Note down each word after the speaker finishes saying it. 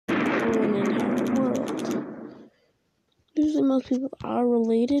that most people are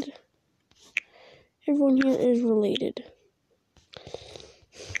related. Everyone here is related.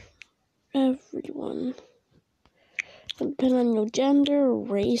 Everyone. Depending on your gender,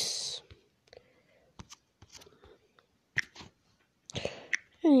 race,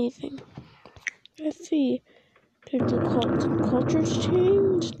 anything. Let's see. Did the cultures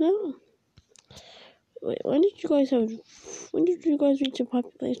change? No. Wait, when did you guys reach a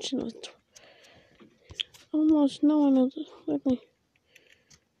population of almost no one knows? Really,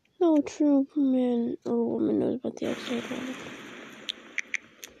 no true man or woman knows about the outside world.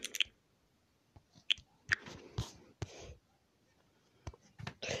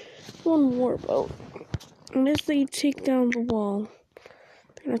 One warboat. Unless they take down the wall,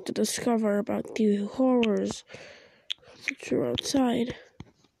 they're gonna have to discover about the horrors that are outside.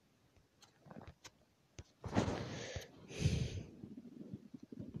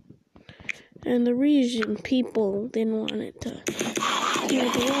 And the reason people didn't want it to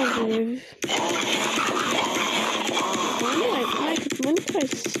live. When did I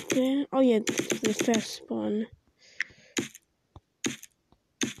spawn? Oh yeah, the fast spawn.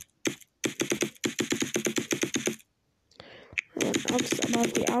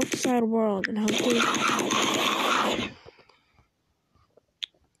 About the outside world and how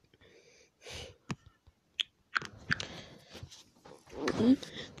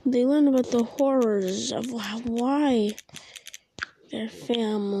they learn about the horrors of why their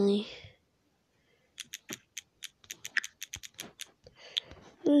family.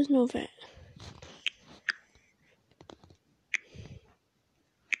 There's no vet.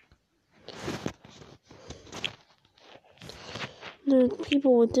 There are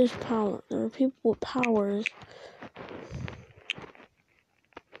people with this power. There are people with powers.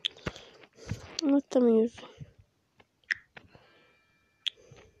 Let them use.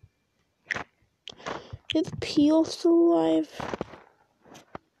 Is Peel still alive?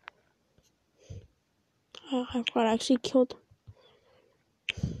 I forgot I actually killed him.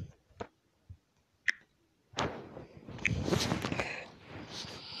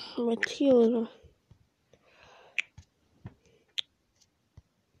 But Teal is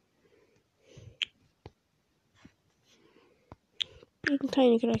big and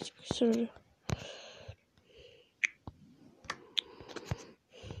tiny could actually consider.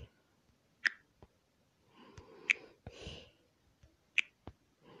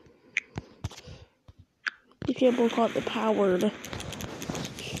 These people call it the powered.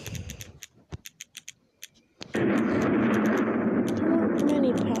 There aren't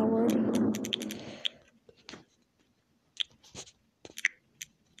many powered.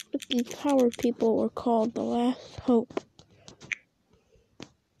 But these powered people were called the last hope.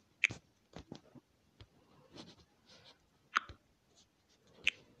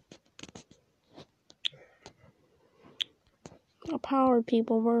 The powered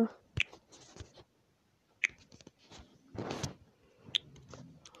people were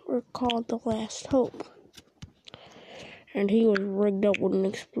called the last hope. And he was rigged up with an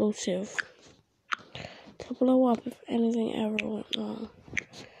explosive to blow up if anything ever went wrong.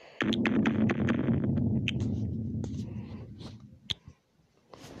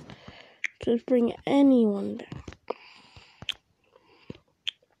 Just bring anyone back.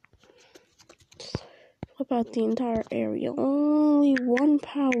 Flip out the entire area. Only one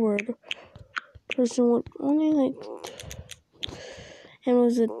powered person would and it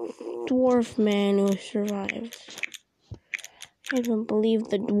was a dwarf man who survived. I can't even believe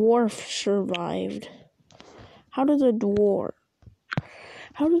the dwarf survived. How does a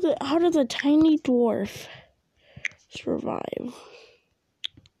tiny dwarf survive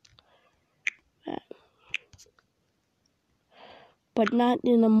that? But not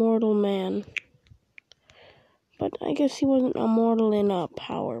an immortal man. But I guess he wasn't immortal in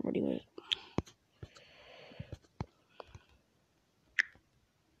power, but he was.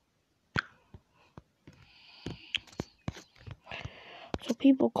 So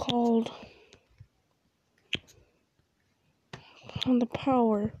people called on the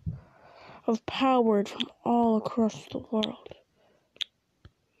power of powered from all across the world.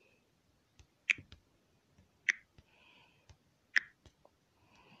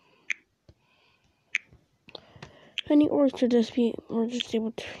 Any orcs could just were just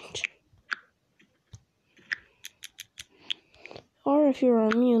able to reach. Or if you were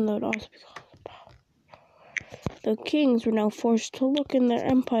immune, that would also be called power. The kings were now forced to look in their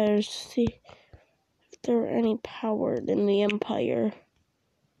empires to see if there were any power in the empire.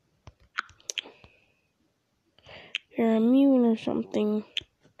 If you're immune or something,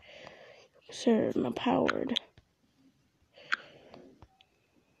 considered powered.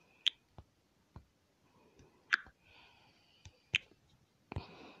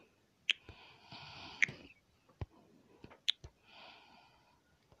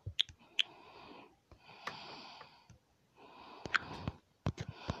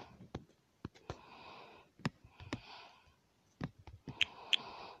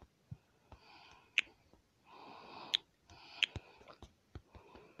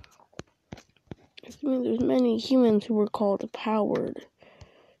 I mean, there's many humans who were called powered.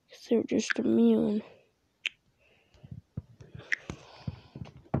 Because they're just immune.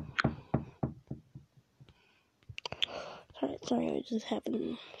 Sorry, I was just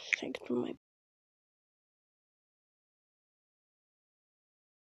having sex with my